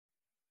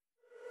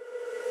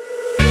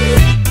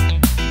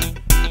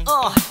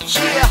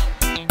Yeah,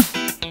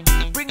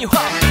 bring you up.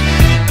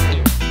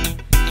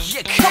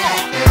 Yeah, come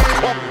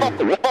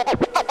on.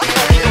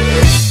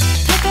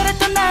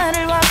 탁월했던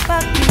나를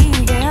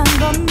왁박이게 한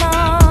건 너.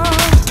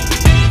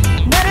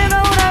 나를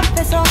거울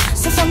앞에서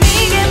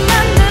세상이게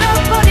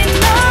만들어버린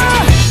너.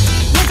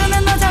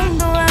 예전엔 너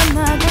장도 안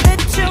하고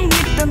대충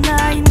입던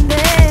나인데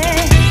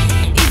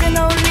이젠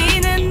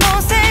어울리는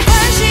옷에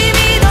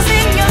관심이 더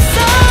생겼어.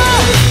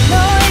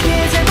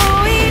 너에게 잘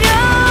보이려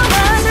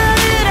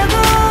하자느라고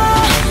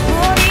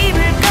무엇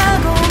입을까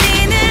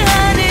고민을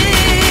하는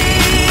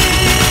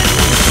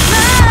나.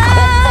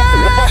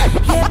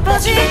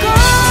 예뻐지고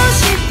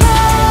싶어.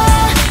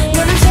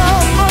 너를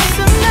처음 본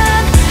순간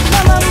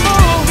나만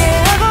보게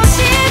하고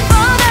싶어.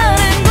 다른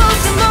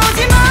곳은 보지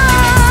마.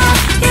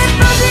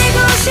 예뻐지고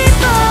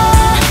싶어.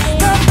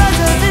 더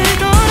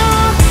빠져들도록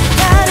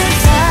다른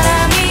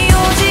사람이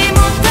오지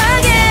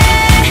못하게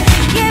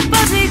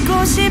예뻐지고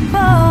싶어.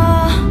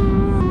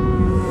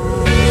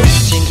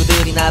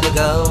 친구들이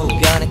나보고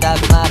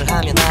변했다고 말을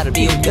하면 나를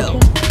비웃고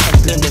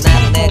근데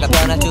나도 내가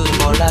변할 줄은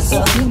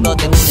몰랐어. 너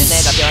때문에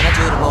내가 변할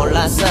줄은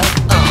몰랐어.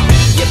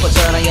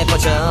 예뻐져라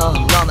예뻐져.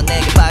 너만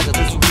내게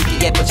빠져들 수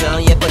있게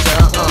예뻐져 예뻐져.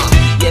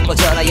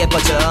 예뻐져라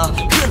예뻐져.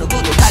 그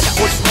누구도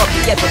다가올 수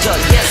없게 예뻐져.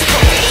 Yes, go.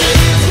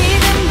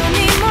 지금도 네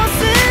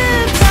모습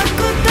자꾸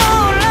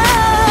떠올라.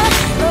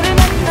 너를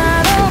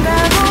만나러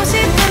가고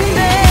싶은데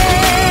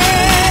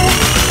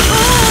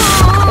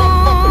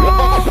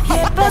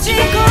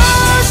예뻐지고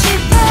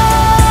싶어.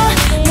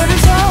 너를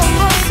처음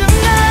본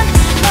순간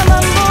나만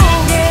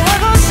보게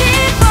하고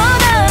싶어.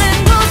 다른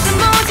곳은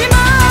보지 마.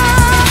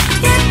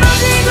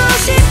 예뻐지고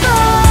싶어.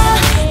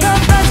 더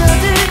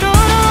빠져들도록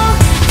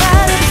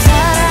다른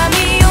사람이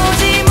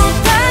오지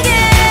못하게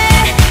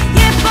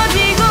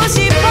예뻐지고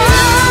싶어.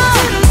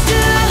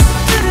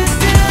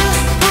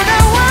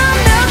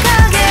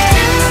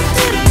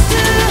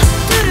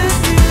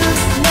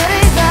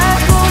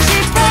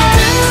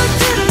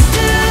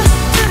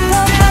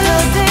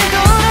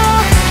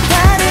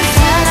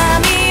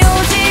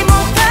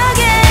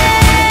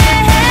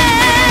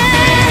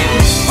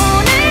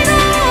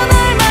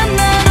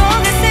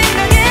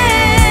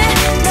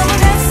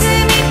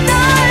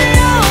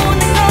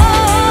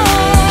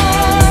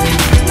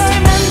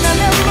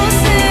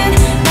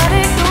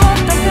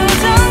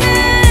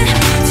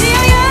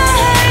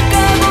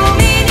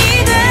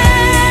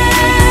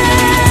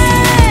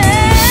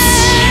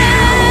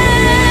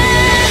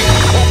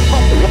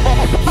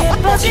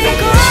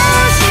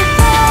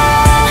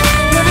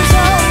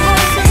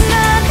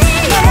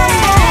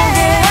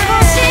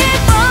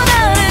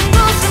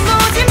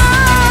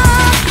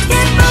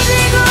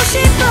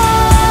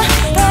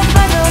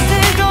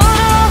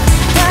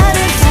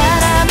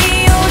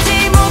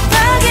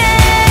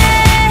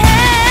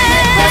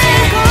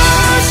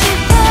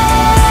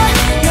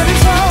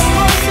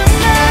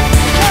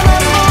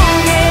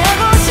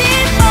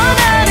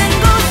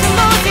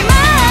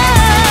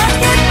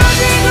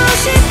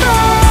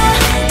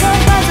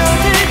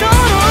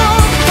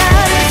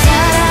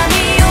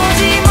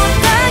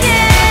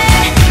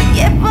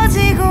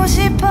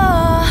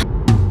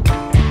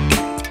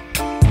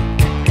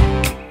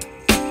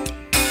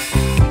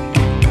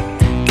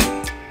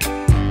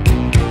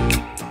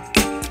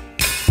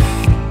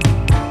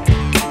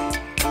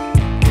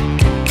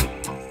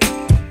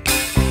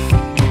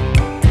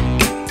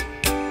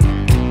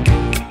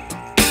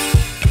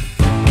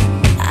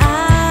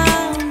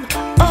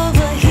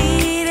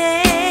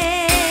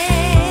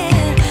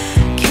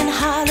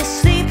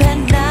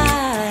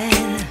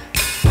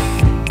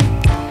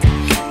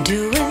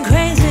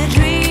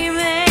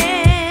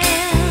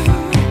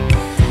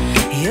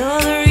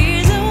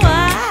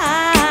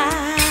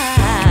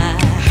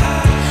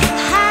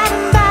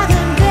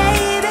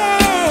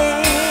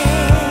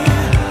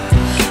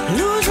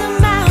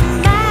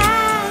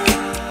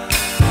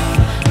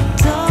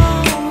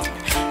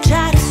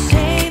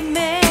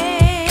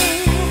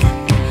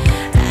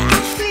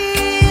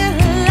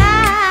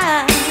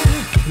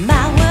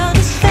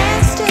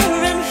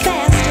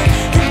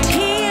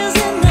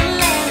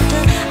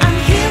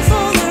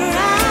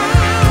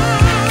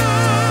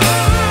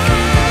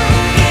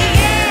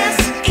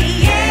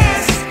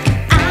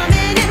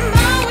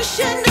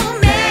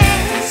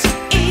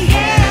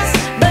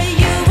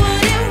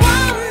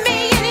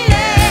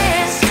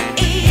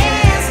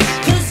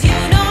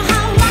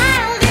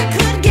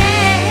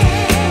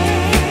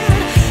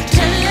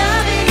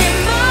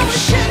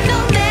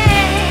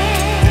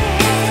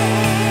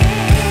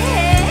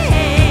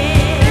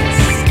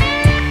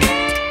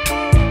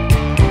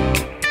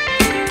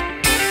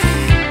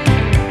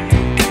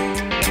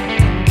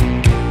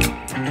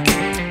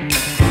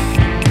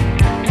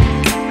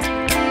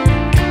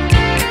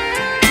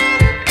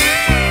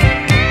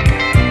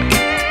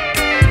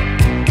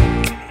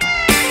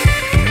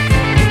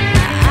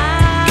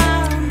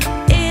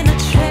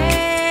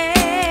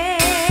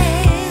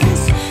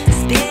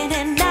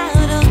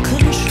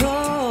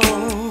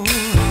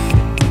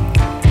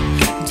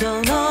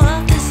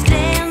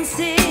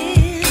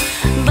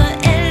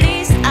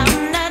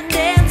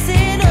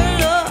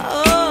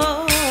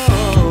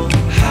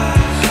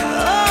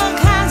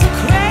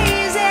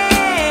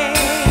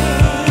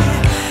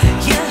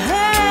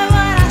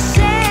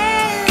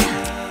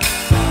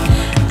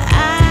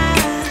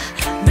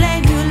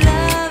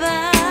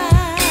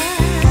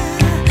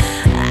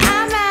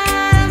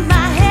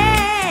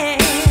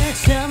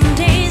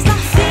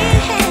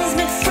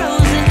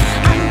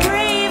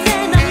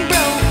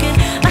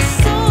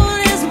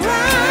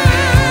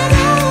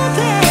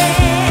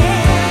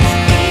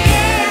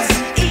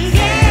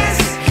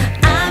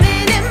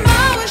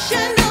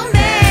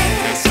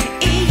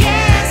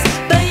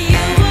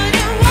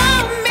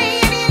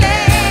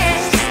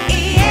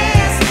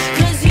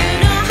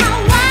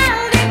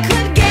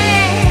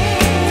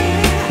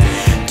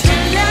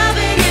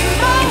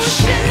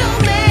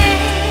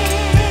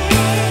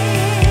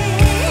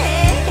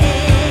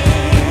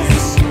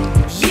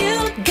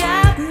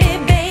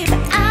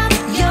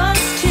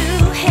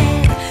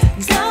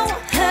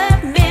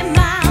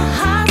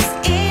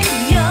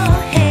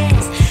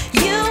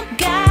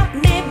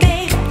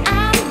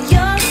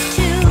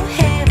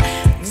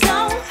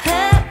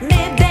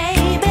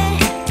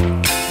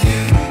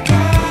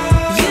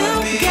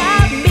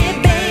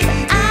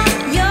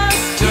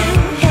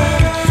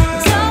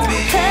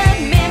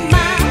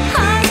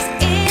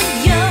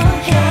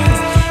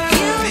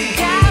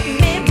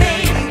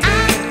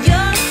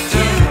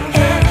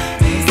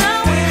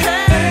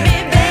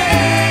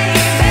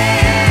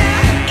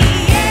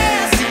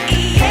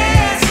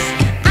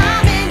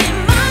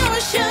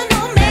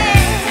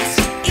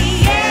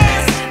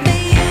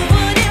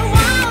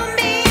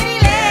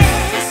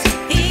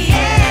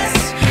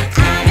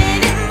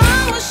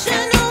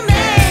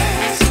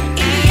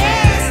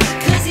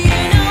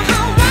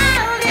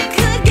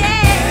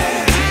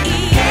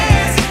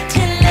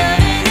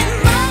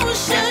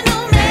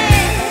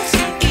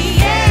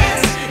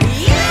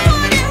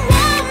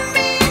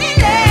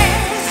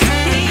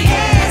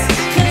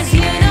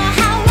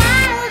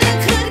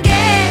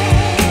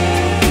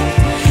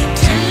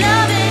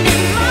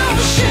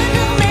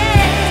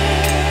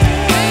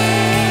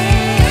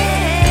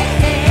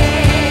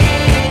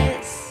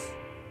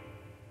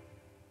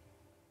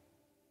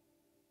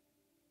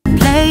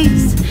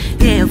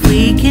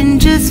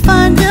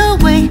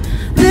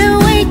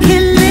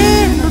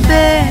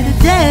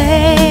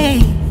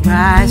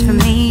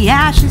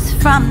 ashes,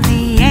 from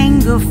the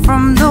anger,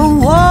 from the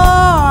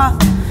war.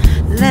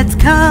 Let's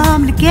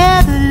come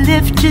together,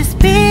 lift your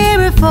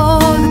spirit for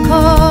the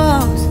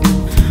cause.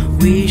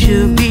 We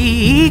should be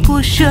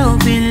equal,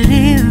 should be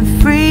living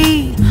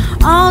free.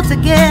 All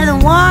together,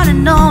 one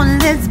and all,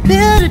 let's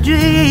build a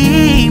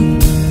dream.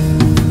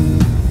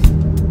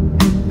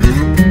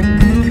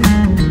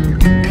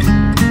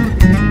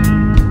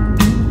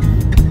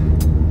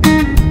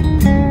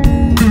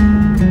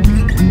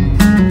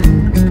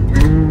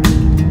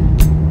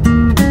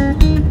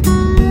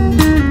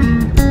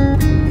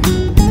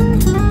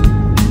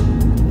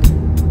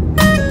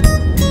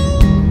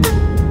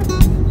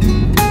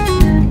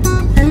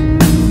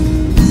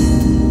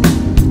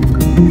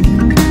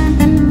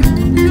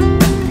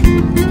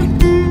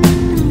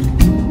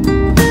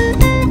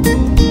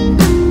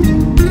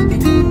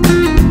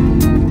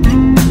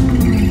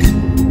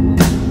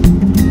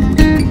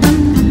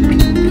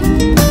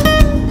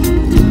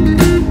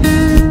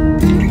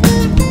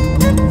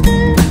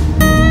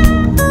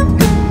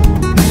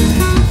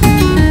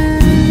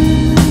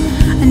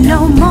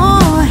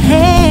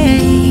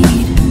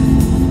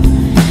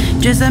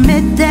 Just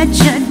admit that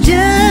you're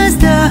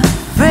just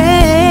afraid.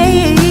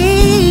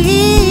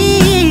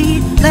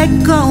 Let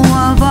go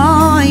of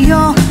all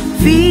your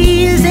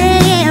fears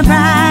and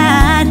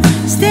pride.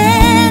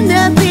 Stand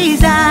up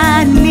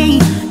beside me,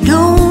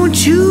 don't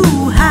you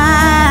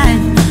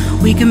hide.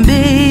 We can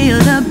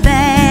build a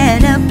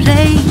better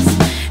place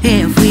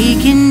if we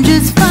can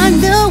just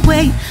find a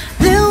way.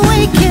 Then we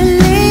can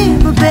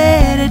live a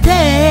better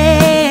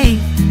day.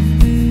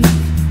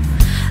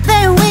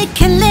 Then we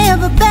can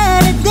live a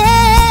better day.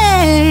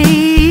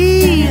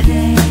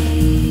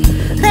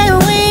 Then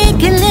we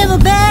can live a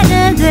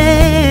better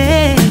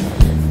day.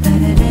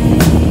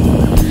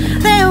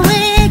 Then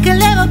we can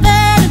live a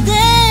better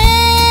day.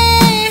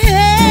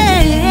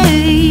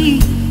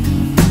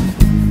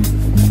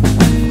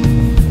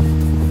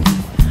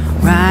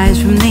 Rise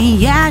from the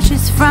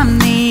ashes, from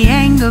the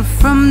anger,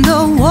 from the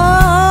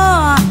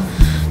war.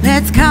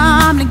 Let's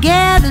come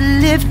together,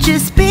 lift your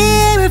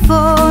spirit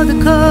for the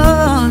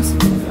cause.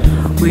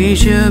 We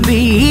should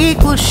be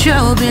equal,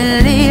 should be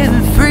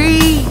living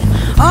free.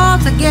 All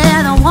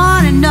together,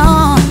 one and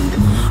all.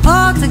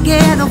 All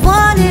together,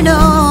 one and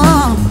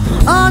all.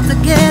 All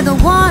together,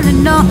 one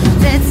and all.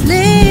 Let's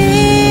live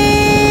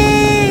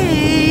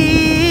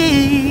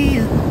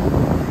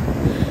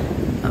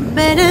a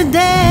better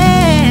day.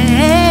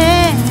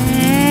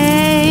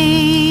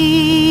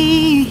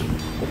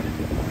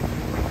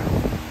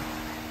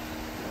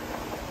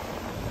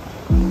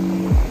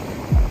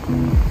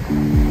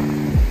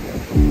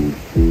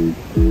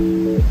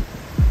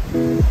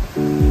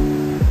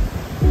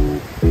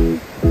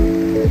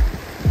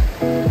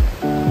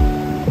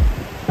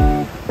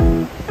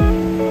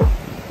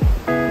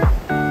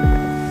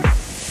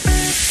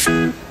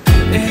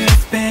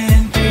 It's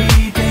been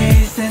 3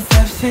 days since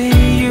I've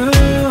seen you,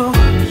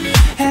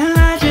 and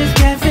I just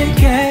can't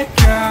forget,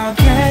 girl,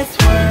 gets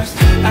worse.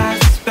 I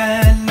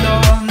spend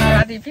all ส night.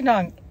 วัสดีพี่น้อ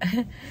ง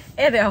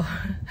เดี๋ยว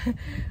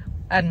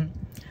อัน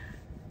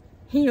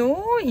หิ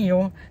ว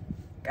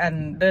อัน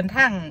เดินท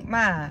างม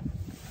า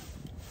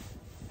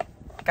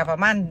กับประ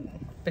มาณ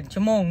เป็น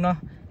ชั่วโมงเนาะ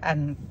อัน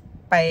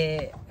ไป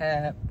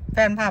แฟ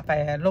นพาไป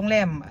โรงแร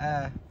ม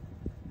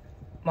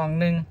หม่อง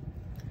หนึ่ง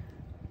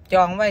จ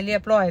องไว้เรีย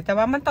บร้อยแต่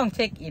ว่ามันต้องเ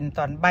ช็คอินต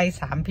อนบ่าย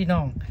 3พี่น้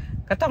อง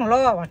ก็ต้องร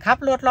อขับ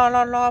รถ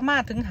รอมา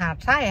ถึงหาด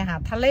ทรายหา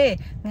ดทะเล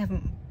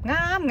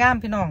งาม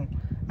พี่น้อง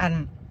อัน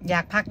อย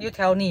ากพักอยู่แถ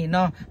วนี้เน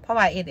าะเพราะ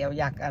ว่าเอล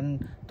อยากอัน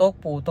ตก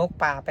ปูตก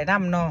ป่าไปน้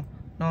ำเนา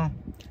ะ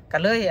ก็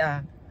เลย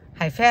ใ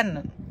ห้แฟ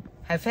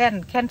น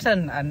แคนเซิล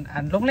อั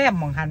นโรงแรม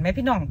หม่องหันไหม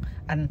พี่น้อง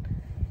อัน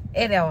เอ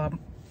ล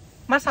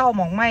มาเซาห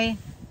ม่องไม่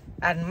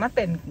อันมันเ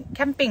ป็นแค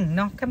มปิ้งเ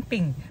นาะแคม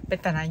ปิ้งเป็น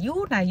ตนา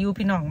ยู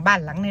พี่น้องบ้าน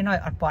หลังน้อย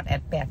ๆอดปอดแอ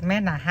ดแปดแม่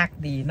น่าฮัก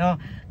ดีเนาะ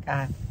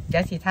เดี๋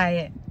ยวสิไทย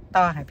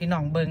ต่อให้พี่น้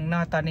องเบิ่งเนา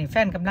ะตอนนี้แฟ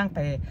นกำลัง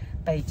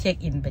ไปเช็ค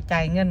อินไปจ่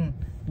ายเงิน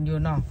อยู่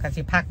เนาะก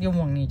สิพักอยู่ห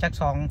ม่องนี้จัก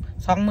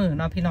2 มื้อ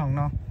เนาะพี่น้องเ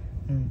นาะ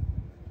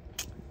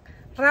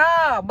รอ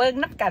เบิ่ง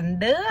นับกัน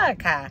เด้อ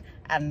ค่ะ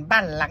อันบ้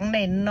านหลัง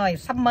น้อย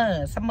ๆซัมเมอ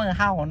ร์เ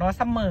ฮาเนาะ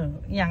ซัมเมอร์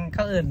ยังเข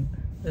าเอิ่น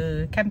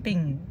แคมปิ้ง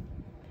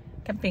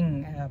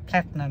แพล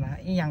ตน่ะนะ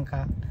อีหยังค่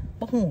ะ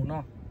บ่ฮู้เนา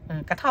ะ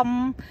กระ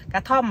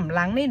ท่อมห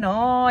ลัง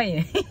น้อย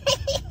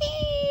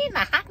ๆ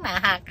น่าฮัก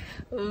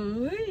เอ้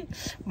ย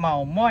เมา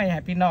ม้อยให้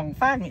พี่น้อง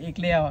ฟังอีก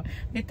แล้ว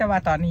นี่แต่ว่า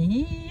ตอนนี้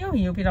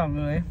หิวพี่น้อง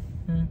เลย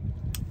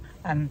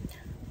อัน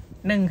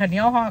1ข้าวเหนี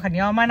ยวห่อข้าวเหนี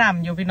ยวมาน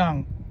ำอยู่พี่น้อง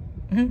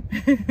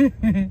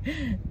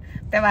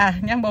แต่ว่า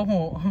ยังบ่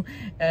ฮู้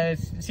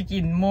สิกิ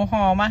นหมูฮ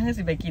อมาคือ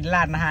สิไปกินร้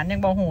านอาหารยัง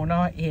บ่ฮู้เนา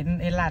ะเ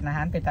ห็นร้านอาห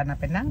ารเป็นตาน่ะ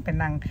เป็น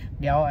นั่ง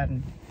เดี๋ยวอัน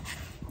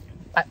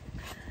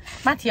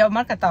มาเที่ยว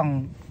มันก็ต้อง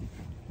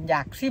อย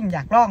ากซิมอย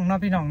ากลองเนาะ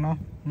พี่น้องเนาะ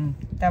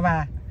แต่ว่า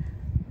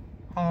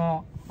ฮอ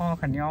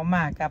ข้าวเหนียวม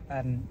ากับอั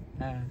น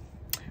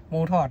หมู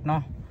ทอดเนา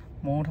ะ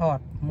หมูท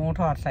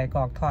อดใส่กร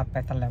อกทอดไป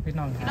ตันแล้วพี่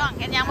น้อง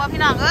เห็นยังบ่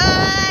พี่น้องเอ้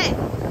ย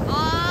โ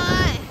อ้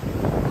ย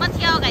มาเ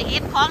ที่ยวกับเฮ็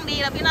ดของดี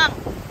แล้วพี่น้อง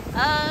เ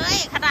อ้ย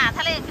ขนาดท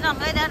ะเลพี่น้อง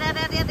เอ้ยเดี๋ย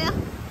ว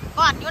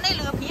ก่อนอยู่ในห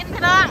ลืบหิน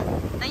พี่น้อง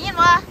ได้ยิน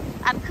ว่า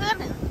อันขึ้น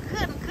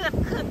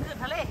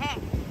ทะเลแห้ง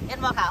เห็น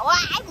ว่าค่ะว้า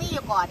ยมีอ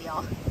ยู่ก่อเดียว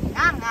ง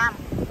าม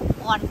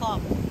อ่อนพร้อม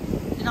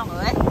พี่น้องเ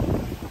อ๋ย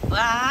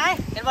ว้าย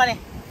เห็นว่านี่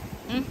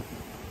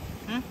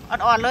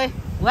อ่อนเลย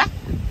เว้ย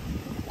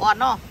อ่อน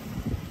เนาะ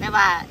แม่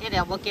ว่าเดี๋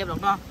ยวบ่เก็บหรอ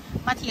กเนาะ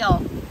มาเที่ยว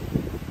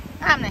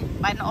งามเลย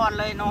ใบอ่อน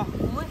เลยเนาะ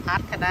พั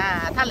ดขนา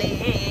ดทะเล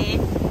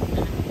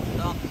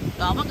ด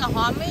อกมันก็ห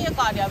อมมีอยู่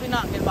ก่อเดียวพี่น้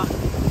องเห็นบ่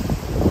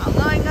เอาเ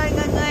งย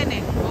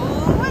นี่โอ้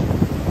ย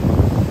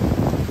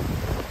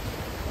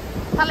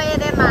ทะเล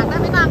เดนมาร์กนะ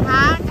พี่น้องค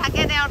ะจากแก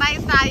แนวใน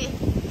ใส่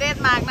เดน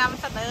มาร์กน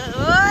ำเสนอ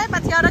มา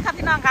เที่ยวด้วยค่ะ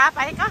พี่น้องคะไ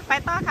ป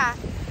ต่อค่ะ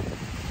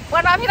วั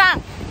นนี้พี่น้อง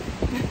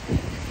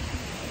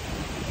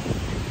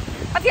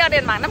มาเที่ยวเด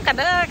นมาร์กน้ำกัน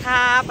เด้อค่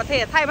ะประเท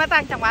ศไทยมาต่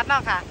างจังหวัดเนา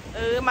ะค่ะ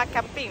มาแค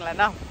มปิ้งแล้ว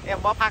เนาะเดี๋ยว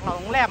บ่พักโร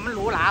งแรมมันห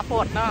รูหราโพ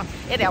ดเนาะ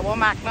เดี๋ยวบ่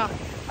มักเนาะ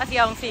มาเที่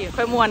ยวสิ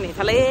ค่อยม่วนนี่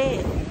ทะเล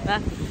นะ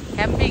แค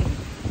มปิ้ง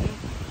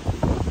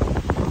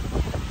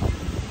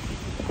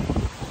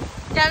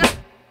จ้า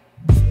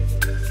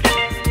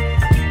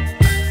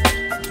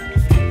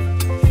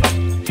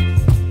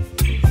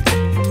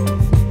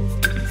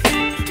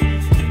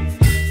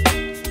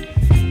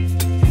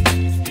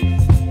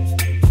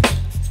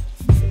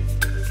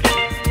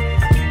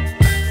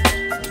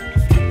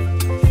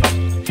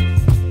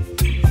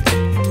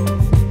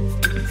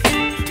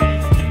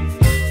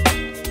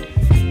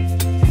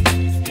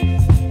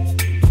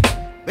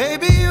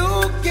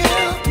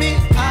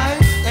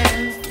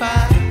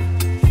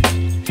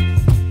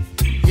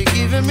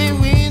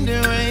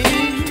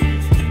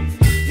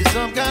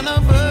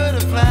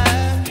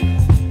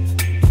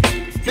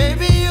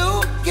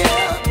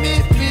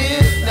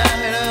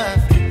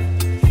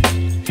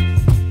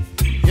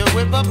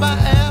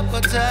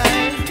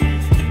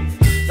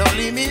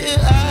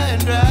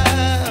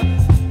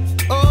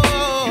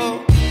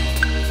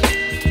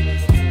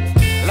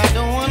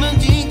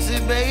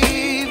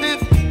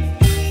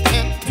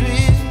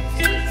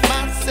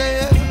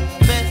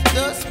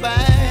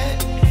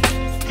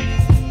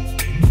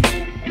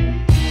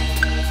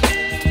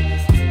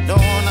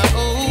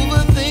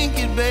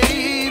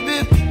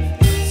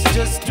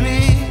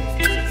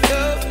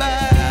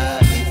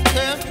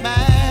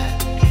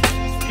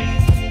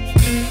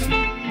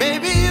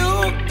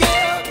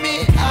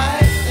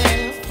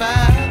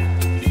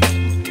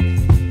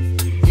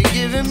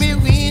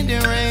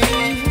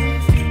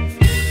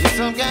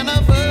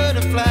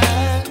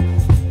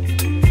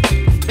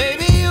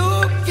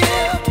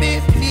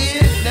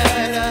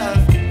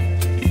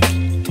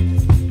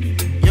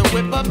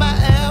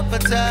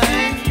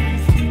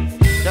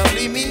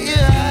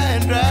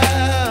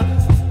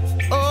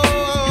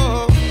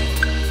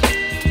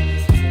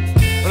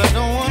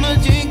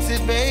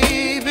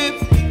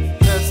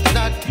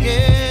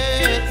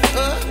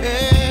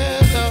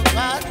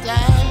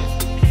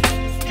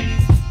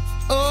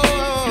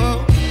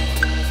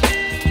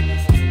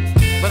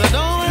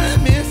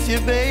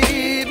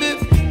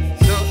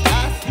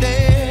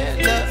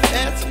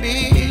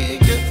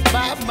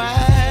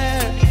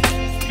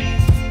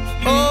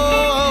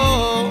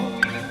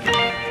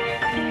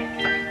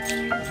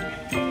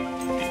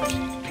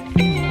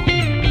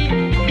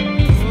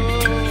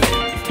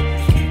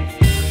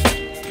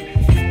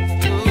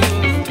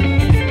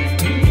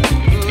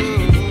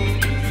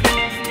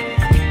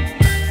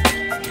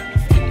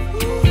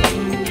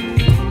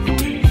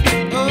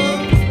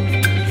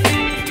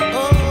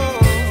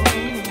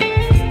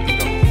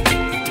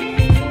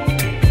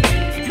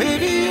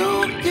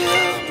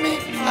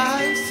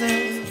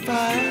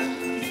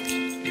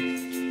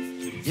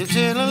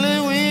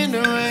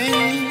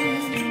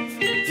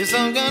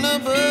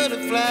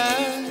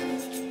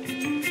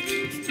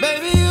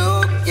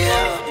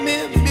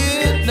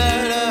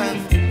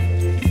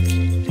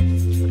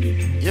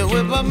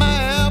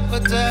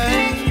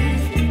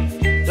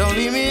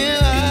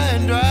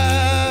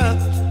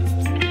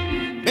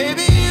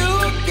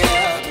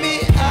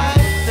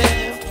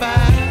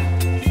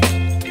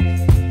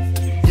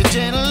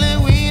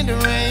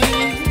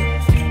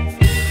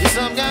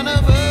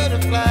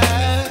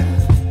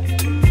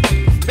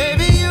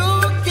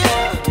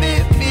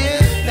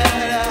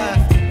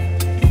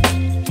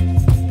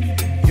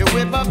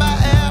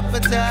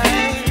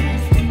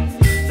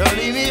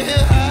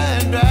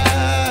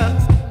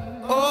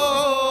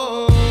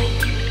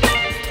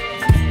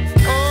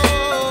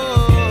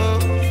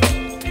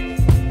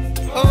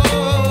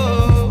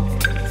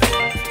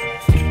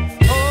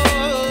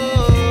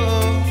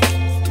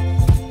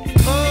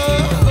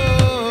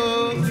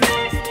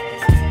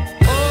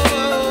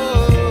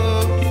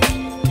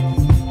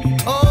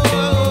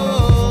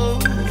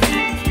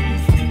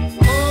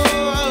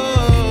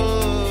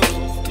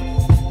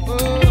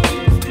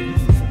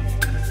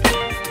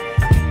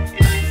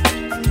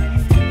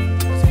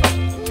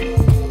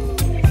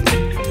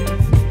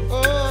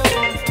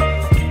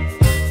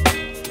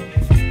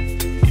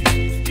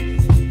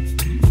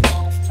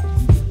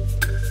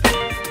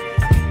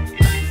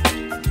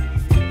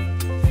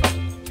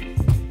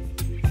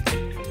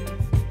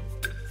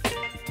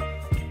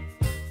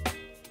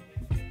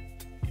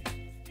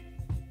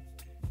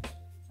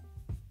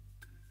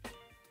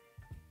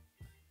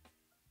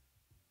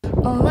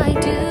All I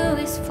do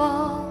is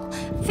fall.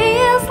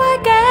 Feels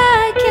like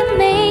I can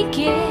make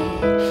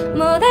it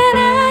more than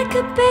I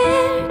could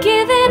bear.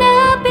 Giving